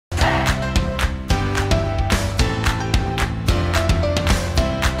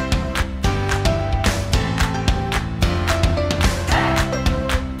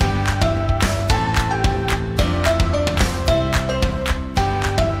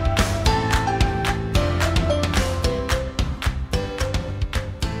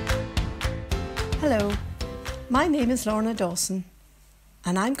My name is Lorna Dawson,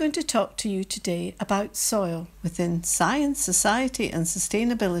 and I'm going to talk to you today about soil within science, society and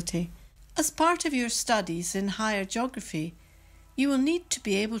sustainability. As part of your studies in higher geography, you will need to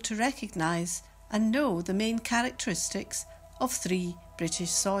be able to recognise and know the main characteristics of 3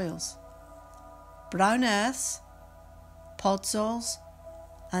 British soils: brown earths, Podzols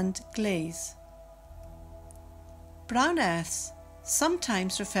and Gleys. Brown earths,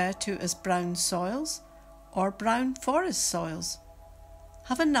 sometimes referred to as brown soils or brown forest soils,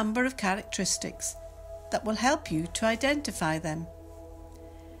 have a number of characteristics that will help you to identify them.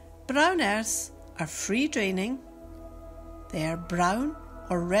 Brown earths are free draining, they are brown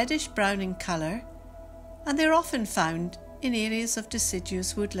or reddish brown in colour, and they are often found in areas of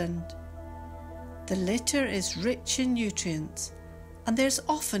deciduous woodland. The litter is rich in nutrients and there is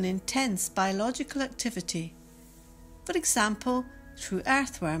often intense biological activity, for example through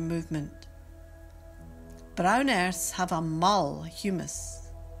earthworm movement. Brown earths have a mull humus,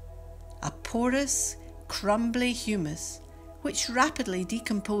 a porous, crumbly humus which rapidly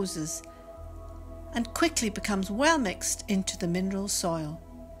decomposes and quickly becomes well mixed into the mineral soil,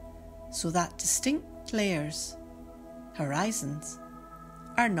 so that distinct layers, horizons,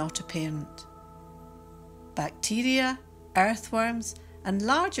 are not apparent. Bacteria, earthworms and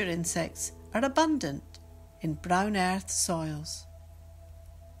larger insects are abundant in brown earth soils.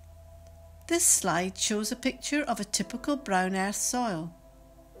 This slide shows a picture of a typical brown earth soil.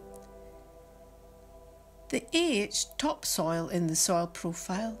 The AH topsoil in the soil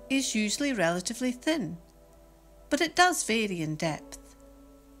profile is usually relatively thin, but it does vary in depth.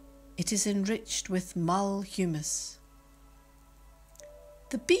 It is enriched with mull humus.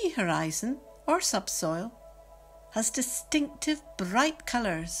 The B horizon or subsoil has distinctive bright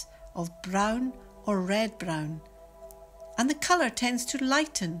colours of brown or red-brown, and the colour tends to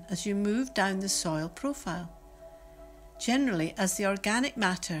lighten as you move down the soil profile, generally as the organic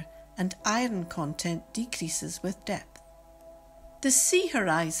matter and iron content decreases with depth. The C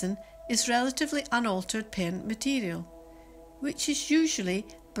horizon is relatively unaltered parent material, which is usually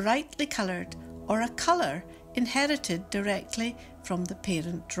brightly coloured or a colour inherited directly from the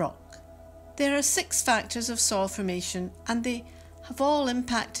parent rock. There are 6 factors of soil formation, and they have all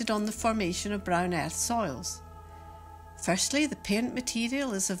impacted on the formation of brown earth soils. Firstly, the parent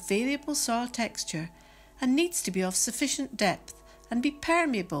material is of variable soil texture and needs to be of sufficient depth and be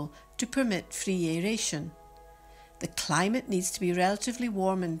permeable to permit free aeration. The climate needs to be relatively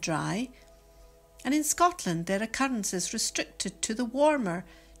warm and dry, and in Scotland their occurrence is restricted to the warmer,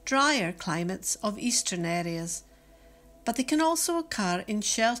 drier climates of eastern areas, but they can also occur in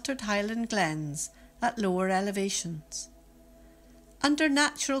sheltered highland glens at lower elevations. Under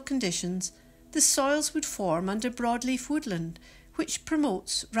natural conditions, the soils would form under broadleaf woodland, which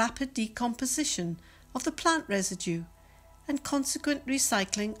promotes rapid decomposition of the plant residue and consequent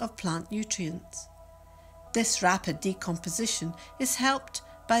recycling of plant nutrients. This rapid decomposition is helped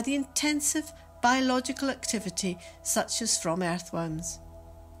by the intensive biological activity such as from earthworms.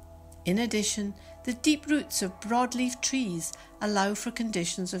 In addition, the deep roots of broadleaf trees allow for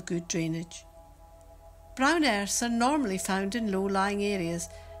conditions of good drainage. Brown earths are normally found in low-lying areas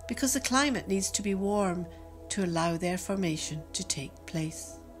because the climate needs to be warm to allow their formation to take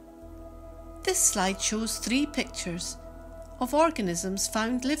place. This slide shows 3 pictures of organisms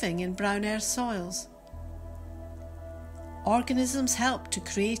found living in brown earth soils. Organisms help to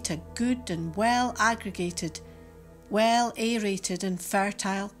create a good and well aggregated, well aerated and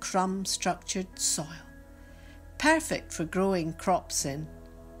fertile crumb-structured soil, perfect for growing crops in.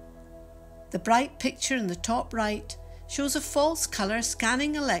 The bright picture in the top right shows a false colour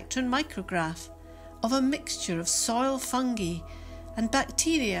scanning electron micrograph of a mixture of soil fungi and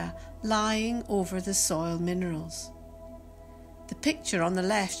bacteria lying over the soil minerals. The picture on the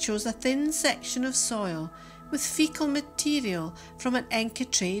left shows a thin section of soil with faecal material from an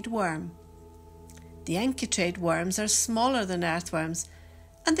encotrade worm. The encotrade worms are smaller than earthworms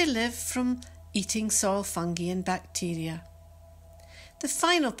and they live from eating soil fungi and bacteria. The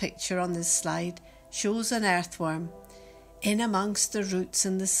final picture on this slide shows an earthworm in amongst the roots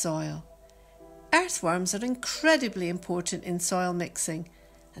in the soil. Earthworms are incredibly important in soil mixing,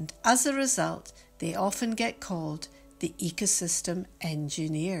 and as a result they often get called the ecosystem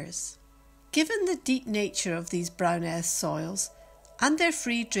engineers. Given the deep nature of these brown earth soils and their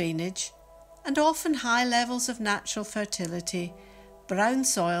free drainage and often high levels of natural fertility, brown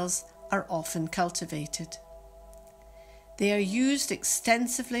soils are often cultivated. They are used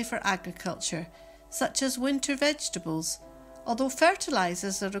extensively for agriculture, such as winter vegetables, although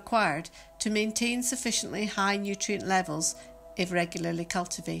fertilisers are required to maintain sufficiently high nutrient levels if regularly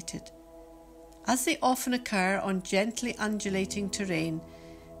cultivated. As they often occur on gently undulating terrain,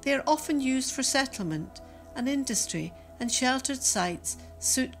 they are often used for settlement and industry, and sheltered sites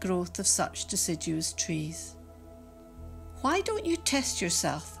suit growth of such deciduous trees. Why don't you test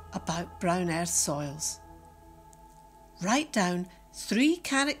yourself about brown earth soils? Write down 3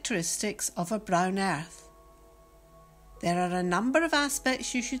 characteristics of a brown earth. There are a number of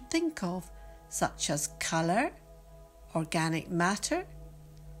aspects you should think of, such as colour, organic matter,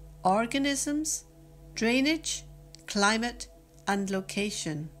 organisms, drainage, climate and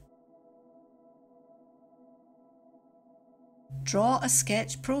location. Draw a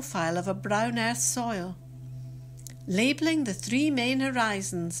sketch profile of a brown earth soil, labelling the 3 main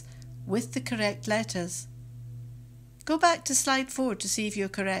horizons with the correct letters. Go back to slide 4 to see if you're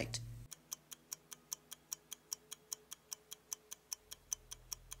correct.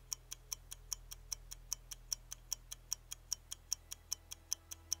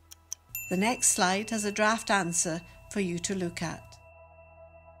 The next slide has a draft answer for you to look at.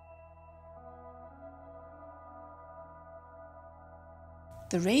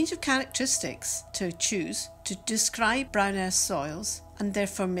 The range of characteristics to choose to describe brown earth soils and their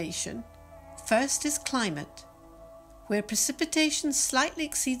formation. First is climate, where precipitation slightly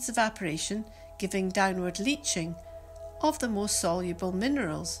exceeds evaporation, giving downward leaching of the most soluble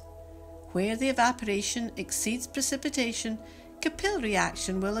minerals. Where the evaporation exceeds precipitation, capillary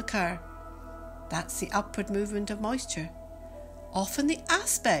action will occur. That's the upward movement of moisture. Often the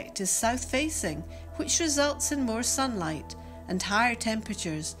aspect is south-facing, which results in more sunlight and higher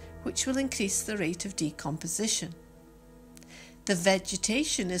temperatures, which will increase the rate of decomposition. The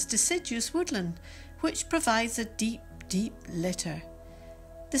vegetation is deciduous woodland, which provides a deep litter.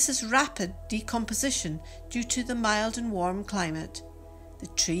 This is rapid decomposition due to the mild and warm climate. The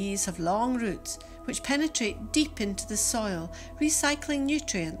trees have long roots which penetrate deep into the soil, recycling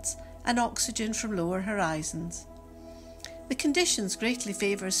nutrients and oxygen from lower horizons. The conditions greatly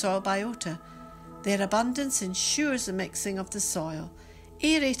favour soil biota. Their abundance ensures a mixing of the soil,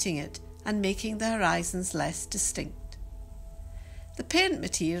 aerating it and making the horizons less distinct. The parent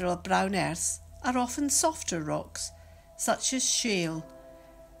material of brown earths are often softer rocks, such as shale,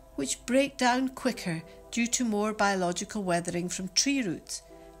 which break down quicker due to more biological weathering from tree roots,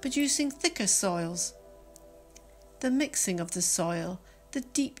 producing thicker soils. The mixing of the soil, the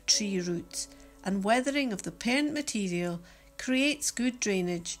deep tree roots and weathering of the parent material creates good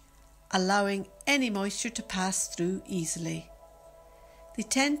drainage, allowing any moisture to pass through easily. They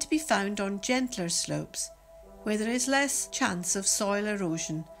tend to be found on gentler slopes, where there is less chance of soil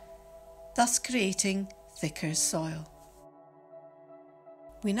erosion, thus creating thicker soil.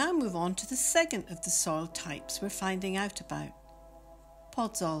 We now move on to the second of the soil types we're finding out about,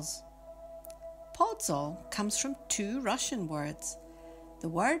 podzols. Podzol comes from 2 Russian words. The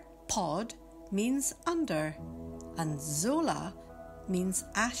word pod means under and zola means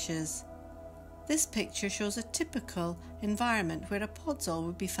ashes. This picture shows a typical environment where a podzol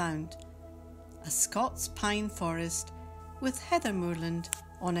would be found. A Scots pine forest with heather moorland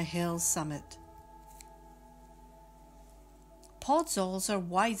on a hill summit. Podzols are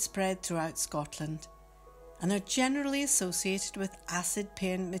widespread throughout Scotland and are generally associated with acid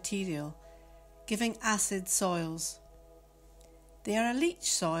parent material, giving acid soils. They are a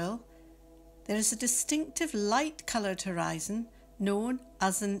leach soil. There is a distinctive light-coloured horizon known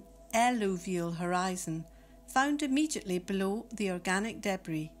as an alluvial horizon, found immediately below the organic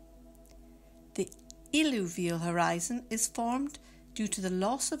debris. The alluvial horizon is formed due to the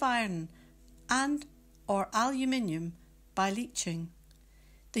loss of iron and or aluminium by leaching.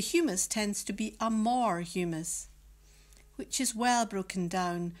 The humus tends to be a moor humus, which is well broken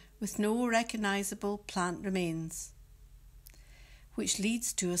down with no recognisable plant remains, which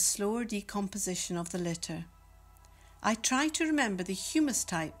leads to a slower decomposition of the litter. I try to remember the humus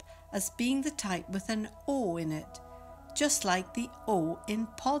type as being the type with an O in it, just like the O in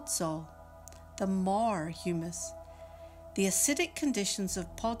podzol, the moor humus. The acidic conditions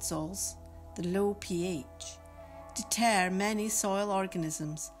of podzols, the low pH, deter many soil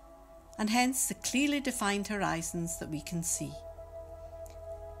organisms, and hence the clearly defined horizons that we can see.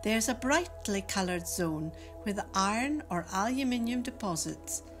 There's a brightly coloured zone where the iron or aluminium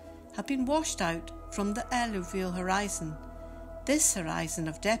deposits have been washed out from the alluvial horizon. This horizon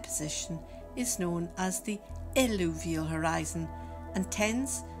of deposition is known as the alluvial horizon and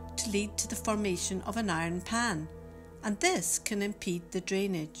tends to lead to the formation of an iron pan, and this can impede the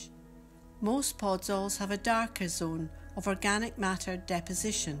drainage. Most podzols have a darker zone of organic matter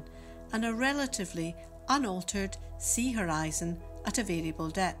deposition and a relatively unaltered sea horizon at a variable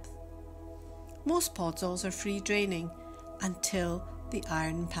depth. Most podzols are free draining until the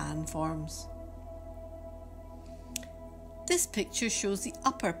iron pan forms. This picture shows the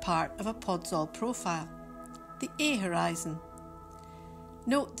upper part of a podzol profile, the A horizon.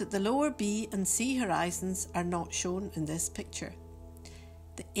 Note that the lower B and C horizons are not shown in this picture.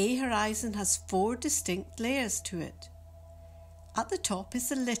 The A horizon has 4 distinct layers to it. At the top is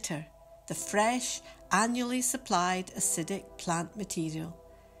the litter, the fresh, annually supplied acidic plant material,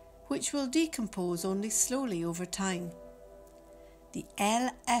 which will decompose only slowly over time. The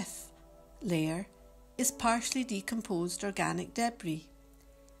LF layer is partially decomposed organic debris.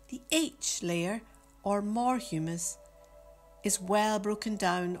 The H layer, or more humus, is well broken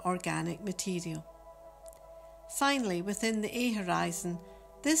down organic material. Finally, within the A horizon,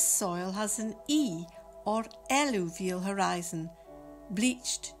 this soil has an E or alluvial horizon,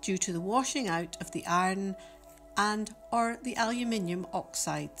 bleached due to the washing out of the iron and or the aluminium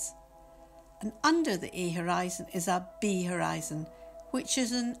oxides. And under the A horizon is a B horizon, which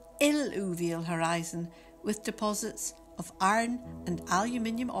is an illuvial horizon with deposits of iron and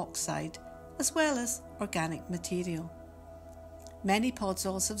aluminium oxide as well as organic material. Many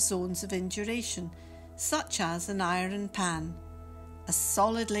podzols have zones of induration, such as an iron pan, a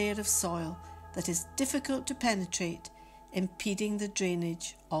solid layer of soil that is difficult to penetrate, impeding the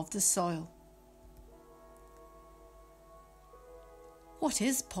drainage of the soil. What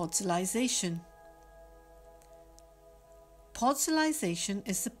is podzolization? Podzolization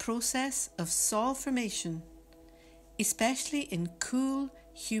is the process of soil formation, especially in cool,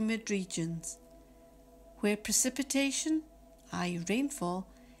 humid regions, where precipitation, i.e. rainfall,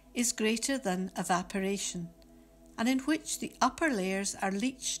 is greater than evaporation, and in which the upper layers are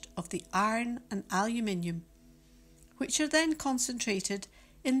leached of the iron and aluminium, which are then concentrated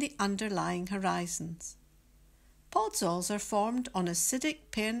in the underlying horizons. Podzols are formed on acidic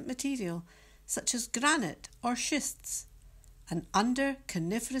parent material such as granite or schists, and under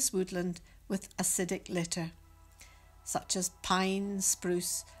coniferous woodland with acidic litter, such as pine,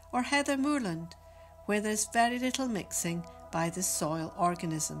 spruce or heather moorland, where there is very little mixing by the soil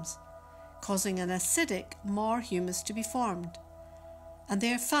organisms, causing an acidic more humus to be formed, and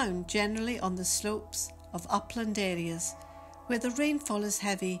they are found generally on the slopes of upland areas where the rainfall is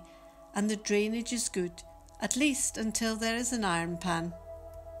heavy and the drainage is good, at least until there is an iron pan.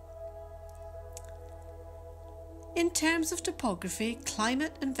 In terms of topography,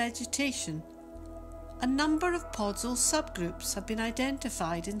 climate and vegetation, a number of podzol subgroups have been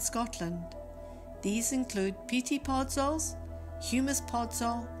identified in Scotland. These include peaty podzols, humus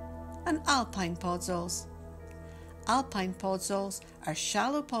podzol and alpine podzols. Alpine podzols are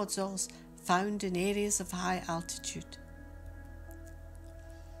shallow podzols found in areas of high altitude.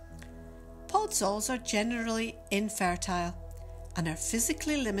 Podzols are generally infertile and are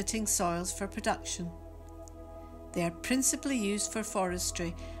physically limiting soils for production. They are principally used for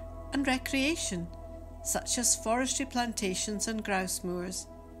forestry and recreation, such as forestry plantations and grouse moors.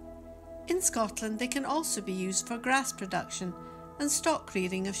 In Scotland, they can also be used for grass production and stock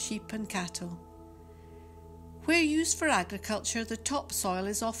rearing of sheep and cattle. Where used for agriculture, the topsoil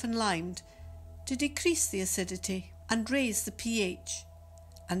is often limed to decrease the acidity and raise the pH,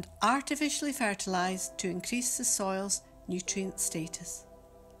 and artificially fertilised to increase the soil's nutrient status.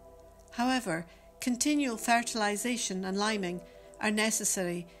 However, continual fertilisation and liming are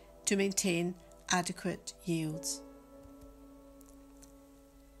necessary to maintain adequate yields.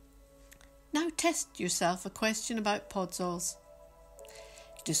 Now test yourself a question about podzols.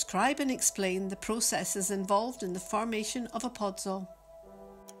 Describe and explain the processes involved in the formation of a podzol.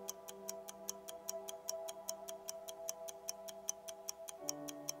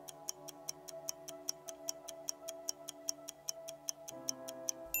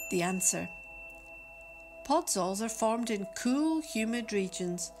 The answer. Podzols are formed in cool, humid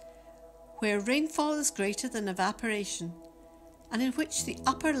regions where rainfall is greater than evaporation, and in which the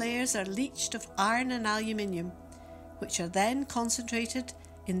upper layers are leached of iron and aluminium, which are then concentrated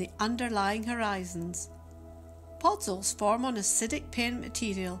in the underlying horizons. Podzols form on acidic parent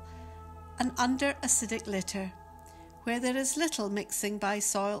material and under acidic litter, where there is little mixing by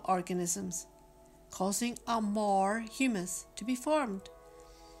soil organisms, causing a more humus to be formed.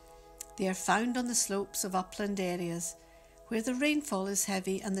 They are found on the slopes of upland areas where the rainfall is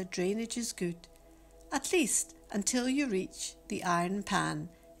heavy and the drainage is good, at least until you reach the iron pan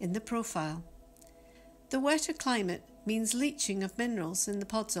in the profile. The wetter climate means leaching of minerals in the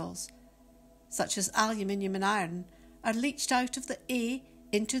podzols, such as aluminium and iron, are leached out of the A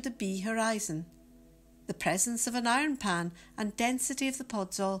into the B horizon. The presence of an iron pan and density of the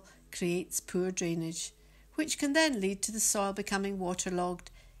podzol creates poor drainage, which can then lead to the soil becoming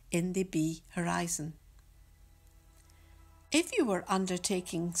waterlogged in the B horizon. If you were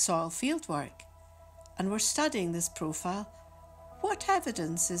undertaking soil fieldwork and were studying this profile, What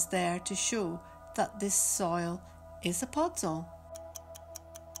evidence is there to show that this soil is a podzol?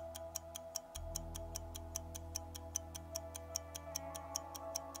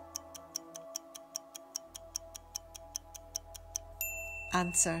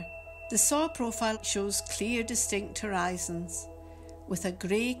 Answer. The soil profile shows clear, distinct horizons with a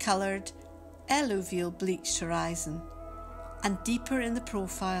grey-coloured alluvial bleached horizon, and deeper in the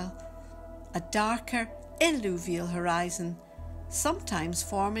profile, a darker illuvial horizon, sometimes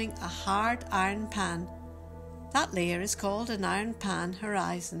forming a hard iron pan. That layer is called an iron pan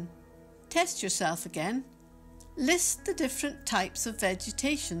horizon. Test yourself again. List the different types of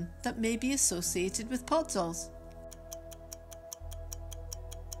vegetation that may be associated with podzols.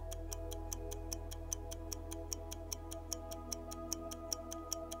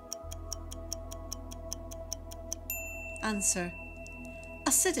 Answer.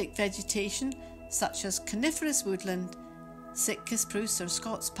 Acidic vegetation such as coniferous woodland, Sitka spruce or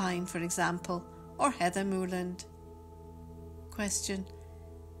Scots pine for example, or heather moorland. Question.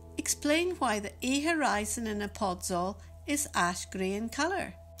 Explain why the A horizon in a podzol is ash grey in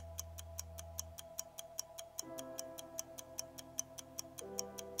colour.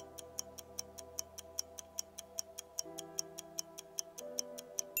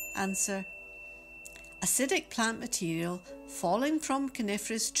 Answer. Acidic plant material falling from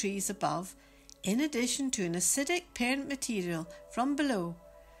coniferous trees above, in addition to an acidic parent material from below,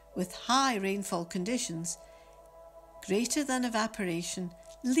 with high rainfall conditions, greater than evaporation,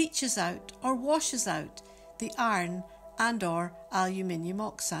 leaches out or washes out the iron and or aluminium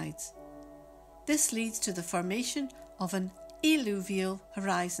oxides. This leads to the formation of an alluvial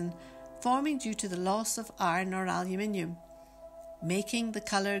horizon, forming due to the loss of iron or aluminium, making the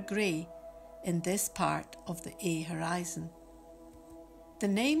colour grey in this part of the A horizon. The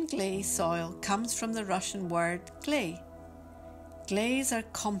name gley soil comes from the Russian word gley. Gleys are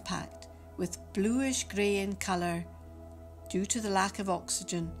compact with bluish grey in colour due to the lack of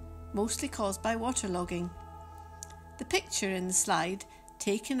oxygen, mostly caused by waterlogging. The picture in the slide,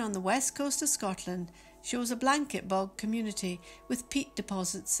 taken on the west coast of Scotland, shows a blanket bog community with peat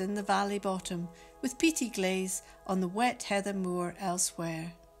deposits in the valley bottom, with peaty gleys on the wet heather moor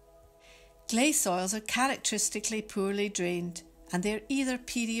elsewhere. Gley soils are characteristically poorly drained, and they are either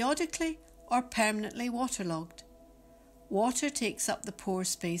periodically or permanently waterlogged. Water takes up the pore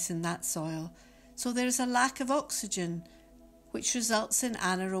space in that soil, so there is a lack of oxygen, which results in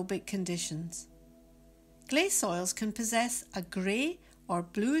anaerobic conditions. Gley soils can possess a grey or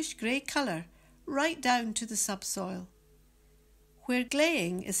bluish grey colour right down to the subsoil. Where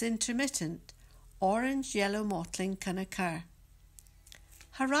gleying is intermittent, orange-yellow mottling can occur.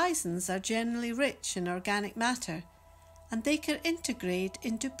 Horizons are generally rich in organic matter, and they can integrate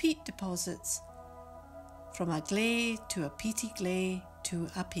into peat deposits, from a gley to a peaty gley to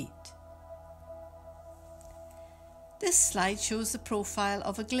a peat. This slide shows the profile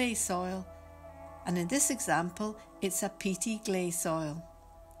of a gley soil, and in this example it's a peaty gley soil.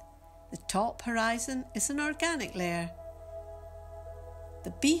 The top horizon is an organic layer.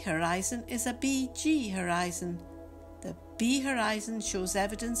 The B horizon is a BG horizon. The B horizon shows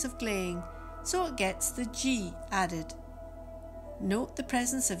evidence of gleying, so it gets the G added. Note the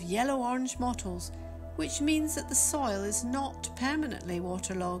presence of yellow-orange mottles, which means that the soil is not permanently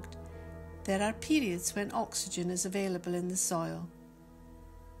waterlogged. There are periods when oxygen is available in the soil.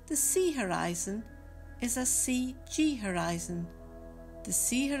 The C horizon is a CG horizon. The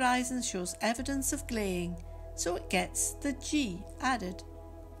C horizon shows evidence of gleying, so it gets the G added.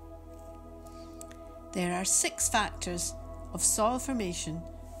 There are 6 factors of soil formation,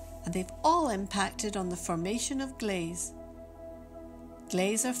 and they've all impacted on the formation of gleys.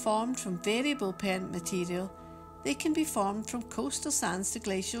 Gleys are formed from variable parent material. They can be formed from coastal sands to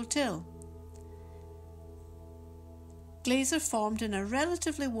glacial till. Gleys are formed in a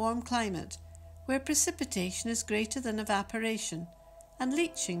relatively warm climate where precipitation is greater than evaporation, and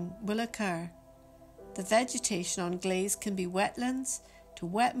leaching will occur. The vegetation on gleys can be wetlands to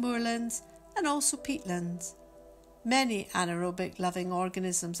wet moorlands and also peatlands. Many anaerobic loving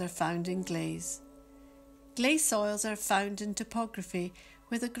organisms are found in gleys. Gley soils are found in topography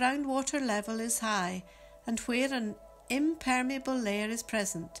where the groundwater level is high and where an impermeable layer is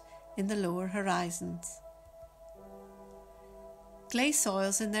present in the lower horizons. Gley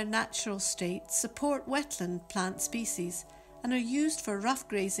soils in their natural state support wetland plant species and are used for rough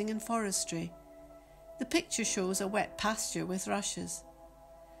grazing and forestry. The picture shows a wet pasture with rushes.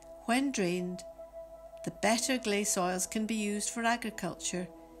 When drained, the better gley soils can be used for agriculture,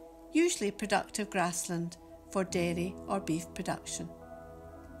 usually productive grassland for dairy or beef production.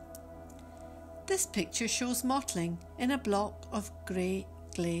 This picture shows mottling in a block of grey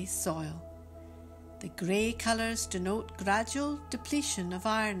clay soil. The grey colours denote gradual depletion of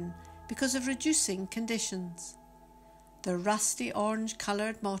iron because of reducing conditions. The rusty orange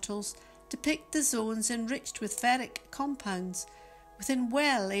coloured mottles depict the zones enriched with ferric compounds within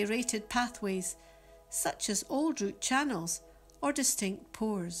well aerated pathways such as old root channels or distinct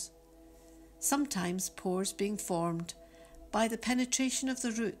pores, sometimes pores being formed by the penetration of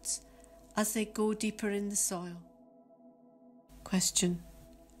the roots as they go deeper in the soil. Question: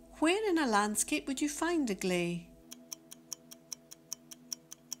 where in a landscape would you find a gley?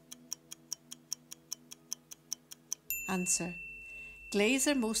 Answer: gleys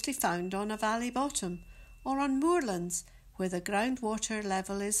are mostly found on a valley bottom or on moorlands where the groundwater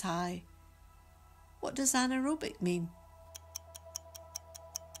level is high. What does anaerobic mean?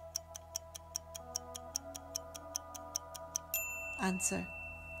 Answer: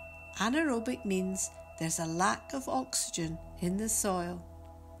 anaerobic means there's a lack of oxygen in the soil.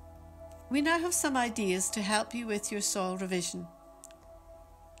 We now have some ideas to help you with your soil revision.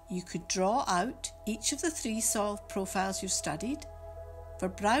 You could draw out each of the 3 soil profiles you've studied for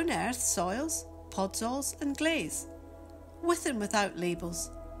brown earth soils, podzols and gleys, with and without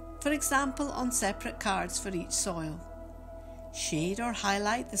labels, for example on separate cards for each soil. Shade or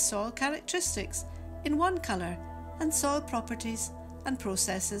highlight the soil characteristics in one colour and soil properties and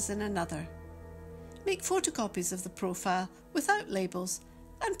processes in another. Make photocopies of the profile without labels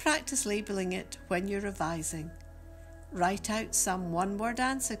and practice labelling it when you're revising. Write out some one-word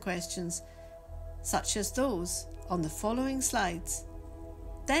answer questions, such as those on the following slides.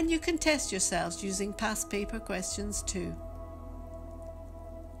 Then you can test yourselves using past paper questions too.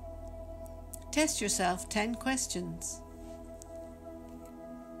 Test yourself 10 questions.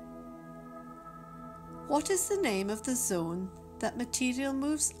 What is the name of the zone that material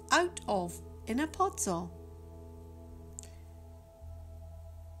moves out of in a podzol?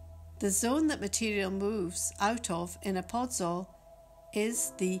 The zone that material moves out of in a podzol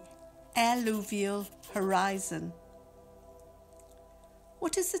is the alluvial horizon.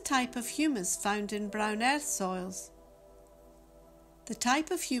 What is the type of humus found in brown earth soils? The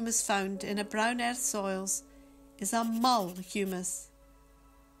type of humus found in a brown earth soils is a mull humus.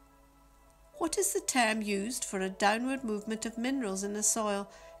 What is the term used for a downward movement of minerals in a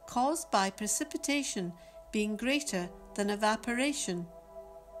soil caused by precipitation being greater than evaporation?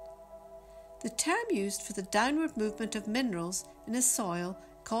 The term used for the downward movement of minerals in a soil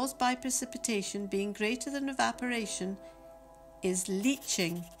caused by precipitation being greater than evaporation is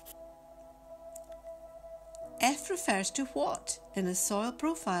leaching. F refers to what in a soil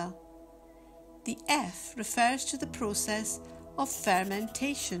profile? The F refers to the process of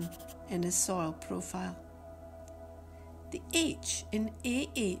fermentation in a soil profile. The H in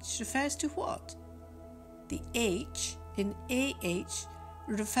AH refers to what? The H in AH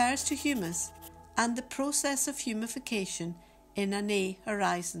refers to humus and the process of humification in an A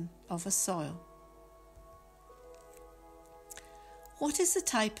horizon of a soil. What is the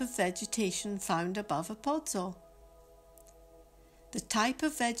type of vegetation found above a podzol? The type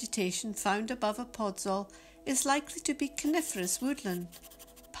of vegetation found above a podzol is likely to be coniferous woodland,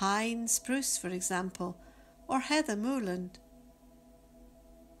 pine, spruce for example, or heather moorland.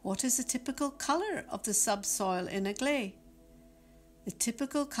 What is the typical colour of the subsoil in a gley? The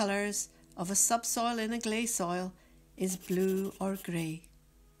typical colours of a subsoil in a gley soil is blue or grey.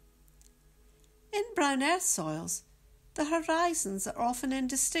 In brown earth soils, the horizons are often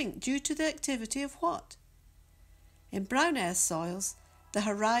indistinct due to the activity of what? In brown earth soils, the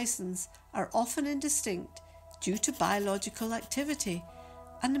horizons are often indistinct due to biological activity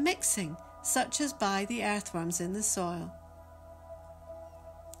and mixing, such as by the earthworms in the soil.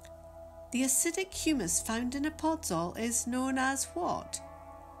 The acidic humus found in a podzol is known as what?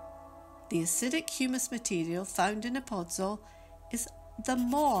 The acidic humus material found in a podzol is the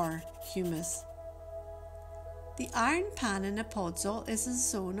moor humus. The iron pan in a podzol is a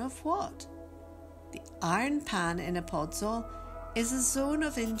zone of what? The iron pan in a podzol is a zone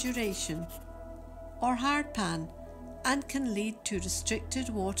of induration or hard pan and can lead to restricted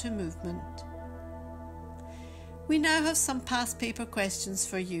water movement. We now have some past paper questions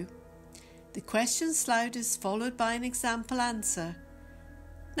for you. The question slide is followed by an example answer.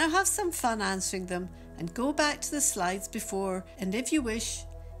 Now have some fun answering them and go back to the slides before, and if you wish,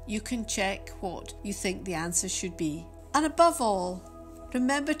 you can check what you think the answer should be. And above all,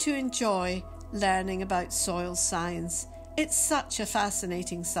 remember to enjoy learning about soil science. It's such a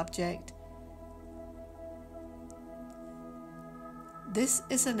fascinating subject. This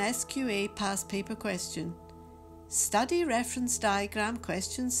is an SQA past paper question. Study reference diagram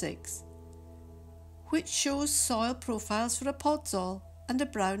question 6. which shows soil profiles for a podzol and a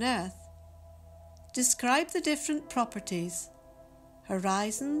brown earth. Describe the different properties,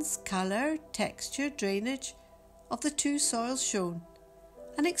 horizons, colour, texture, drainage of the two soils shown,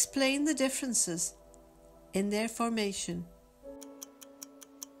 and explain the differences in their formation.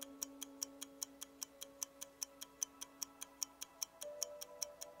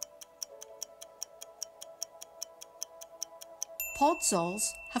 Podzols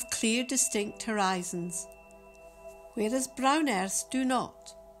have clear, distinct horizons, whereas brown earths do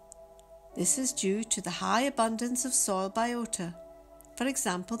not. This is due to the high abundance of soil biota, for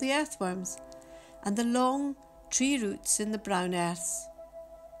example the earthworms, and the long tree roots in the brown earths.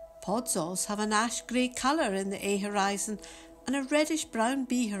 Podzols have an ash-grey colour in the A horizon and a reddish-brown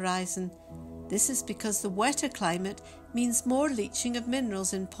B horizon. This is because the wetter climate means more leaching of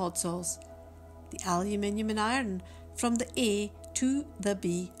minerals in podzols, the aluminium and iron, from the A to the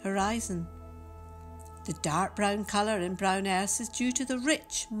B horizon. The dark brown colour in brown earths is due to the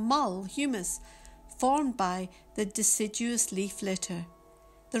rich mull humus formed by the deciduous leaf litter.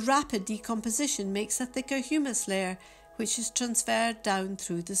 The rapid decomposition makes a thicker humus layer which is transferred down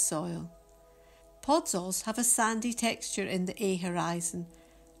through the soil. Podzols have a sandy texture in the A horizon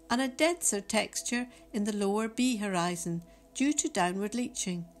and a denser texture in the lower B horizon due to downward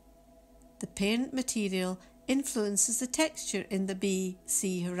leaching. The parent material influences the texture in the B,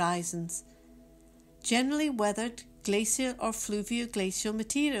 C horizons. Generally weathered glacial or fluvio-glacial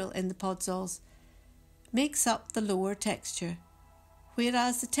material in the podzols makes up the lower texture,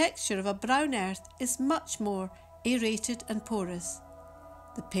 whereas the texture of a brown earth is much more aerated and porous.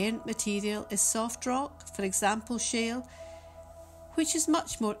 The parent material is soft rock, for example shale, which is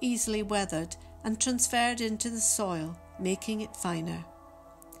much more easily weathered and transferred into the soil, making it finer.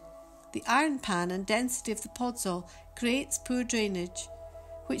 The iron pan and density of the podzol creates poor drainage,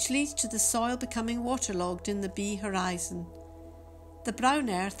 which leads to the soil becoming waterlogged in the B horizon. The brown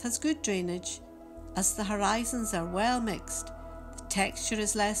earth has good drainage, as the horizons are well mixed, the texture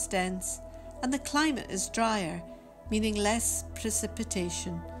is less dense, and the climate is drier, meaning less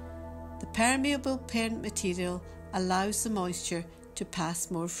precipitation. The permeable parent material allows the moisture to pass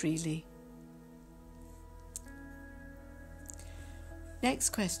more freely. Next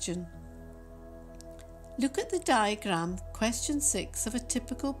question. Look at the diagram, question 6 of a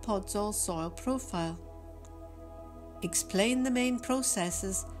typical podzol soil profile. Explain the main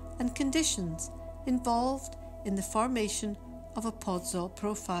processes and conditions involved in the formation of a podzol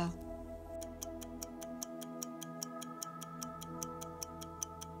profile.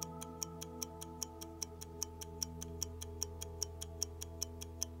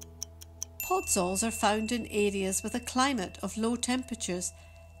 Podzols are found in areas with a climate of low temperatures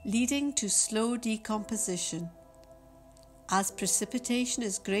leading to slow decomposition. As precipitation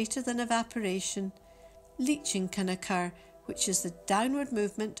is greater than evaporation, leaching can occur, which is the downward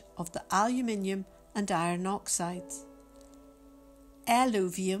movement of the aluminium and iron oxides.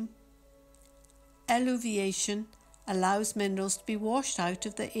 Eluviation allows minerals to be washed out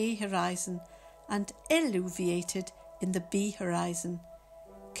of the A horizon and eluviated in the B horizon,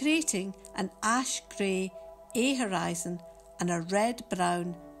 creating an ash-grey A horizon and a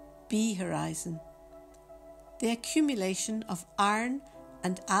red-brown B horizon. The accumulation of iron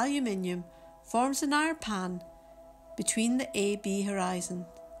and aluminium forms an iron pan between the A-B horizon,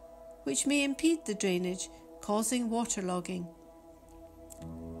 which may impede the drainage, causing waterlogging.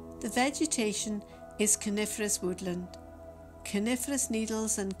 The vegetation is coniferous woodland, coniferous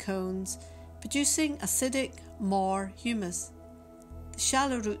needles and cones, producing acidic moor humus. The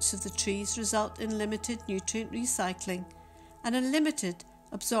shallow roots of the trees result in limited nutrient recycling and a limited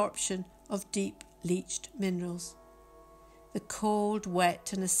absorption of deep leached minerals. The cold,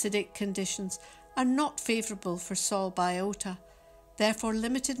 wet and acidic conditions are not favourable for soil biota, therefore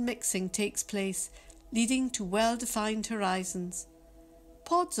limited mixing takes place, leading to well-defined horizons.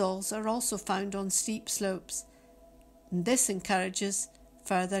 Podzols are also found on steep slopes, and this encourages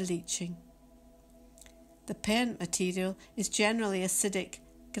further leaching. The parent material is generally acidic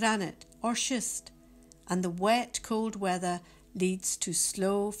granite or schist, and the wet, cold weather leads to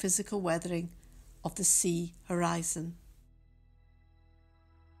slow physical weathering of the C horizon.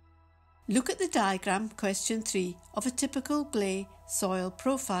 Look at the diagram, question 3, of a typical gley soil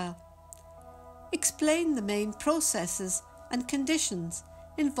profile. Explain the main processes and conditions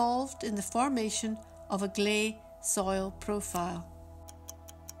involved in the formation of a gley soil profile.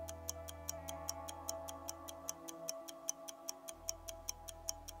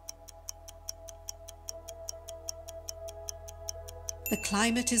 The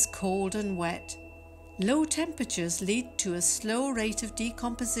climate is cold and wet. Low temperatures lead to a slow rate of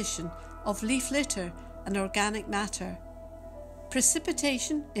decomposition of leaf litter and organic matter.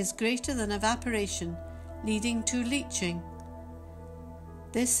 Precipitation is greater than evaporation, leading to leaching.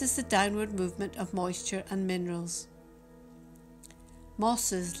 This is the downward movement of moisture and minerals.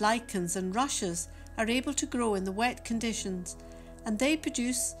 Mosses, lichens and rushes are able to grow in the wet conditions, and they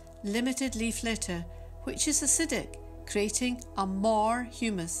produce limited leaf litter, which is acidic, creating a more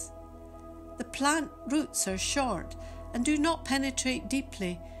humus. The plant roots are short and do not penetrate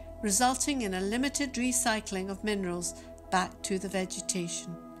deeply, resulting in a limited recycling of minerals back to the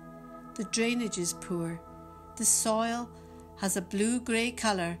vegetation. The drainage is poor. The soil has a blue-grey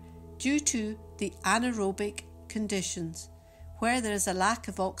colour due to the anaerobic conditions, where there is a lack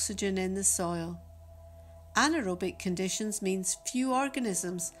of oxygen in the soil. Anaerobic conditions means few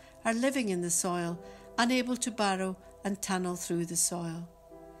organisms are living in the soil, unable to burrow and tunnel through the soil.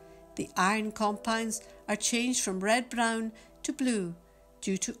 The iron compounds are changed from red-brown to blue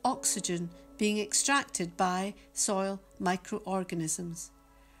due to oxygen being extracted by soil microorganisms.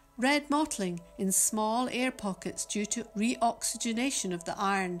 Red mottling in small air pockets due to reoxygenation of the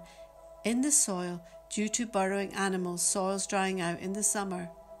iron in the soil due to burrowing animals, soils drying out in the summer.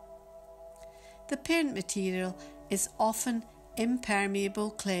 The parent material is often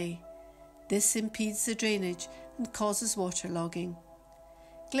impermeable clay. This impedes the drainage and causes waterlogging.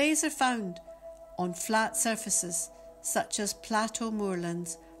 Gleys are found on flat surfaces such as plateau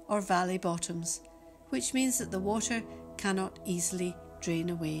moorlands or valley bottoms, which means that the water cannot easily drain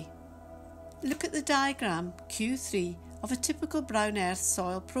away. Look at the diagram Q3 of a typical brown earth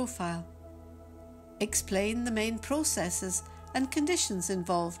soil profile. Explain the main processes and conditions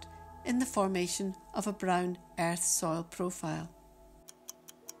involved in the formation of a brown earth soil profile.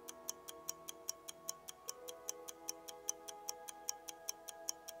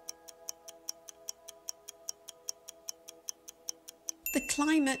 The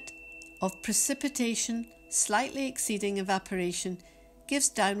climate of precipitation slightly exceeding evaporation gives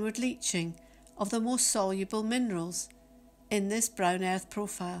downward leaching of the most soluble minerals in this brown earth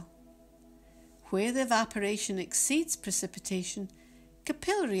profile. Where the evaporation exceeds precipitation,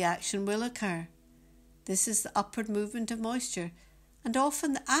 capillary action will occur. This is the upward movement of moisture, and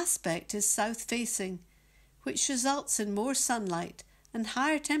often the aspect is south-facing, which results in more sunlight and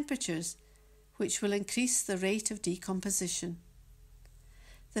higher temperatures, which will increase the rate of decomposition.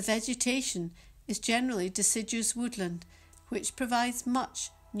 The vegetation is generally deciduous woodland, which provides much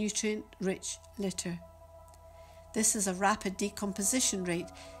nutrient-rich litter. This is a rapid decomposition rate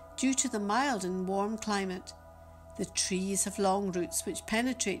due to the mild and warm climate. The trees have long roots which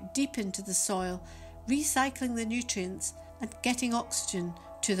penetrate deep into the soil, recycling the nutrients and getting oxygen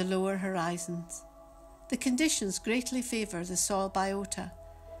to the lower horizons. The conditions greatly favour the soil biota.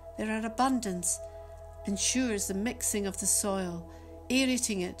 Their abundance ensures the mixing of the soil,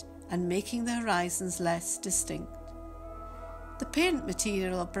 aerating it and making the horizons less distinct. The parent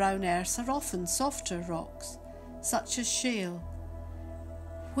material of brown earths are often softer rocks, such as shale,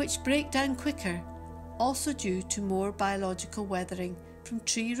 which break down quicker, also due to more biological weathering from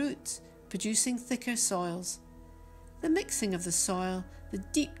tree roots, producing thicker soils. The mixing of the soil, the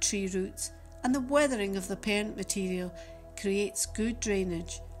deep tree roots, and the weathering of the parent material creates good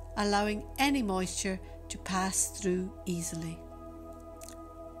drainage, allowing any moisture to pass through easily.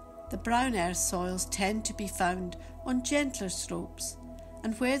 The brown earth soils tend to be found on gentler slopes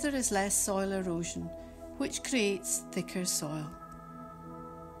and where there is less soil erosion, which creates thicker soil.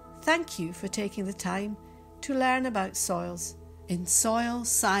 Thank you for taking the time to learn about soils in Soil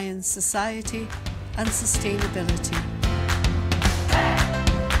Science Society and Sustainability.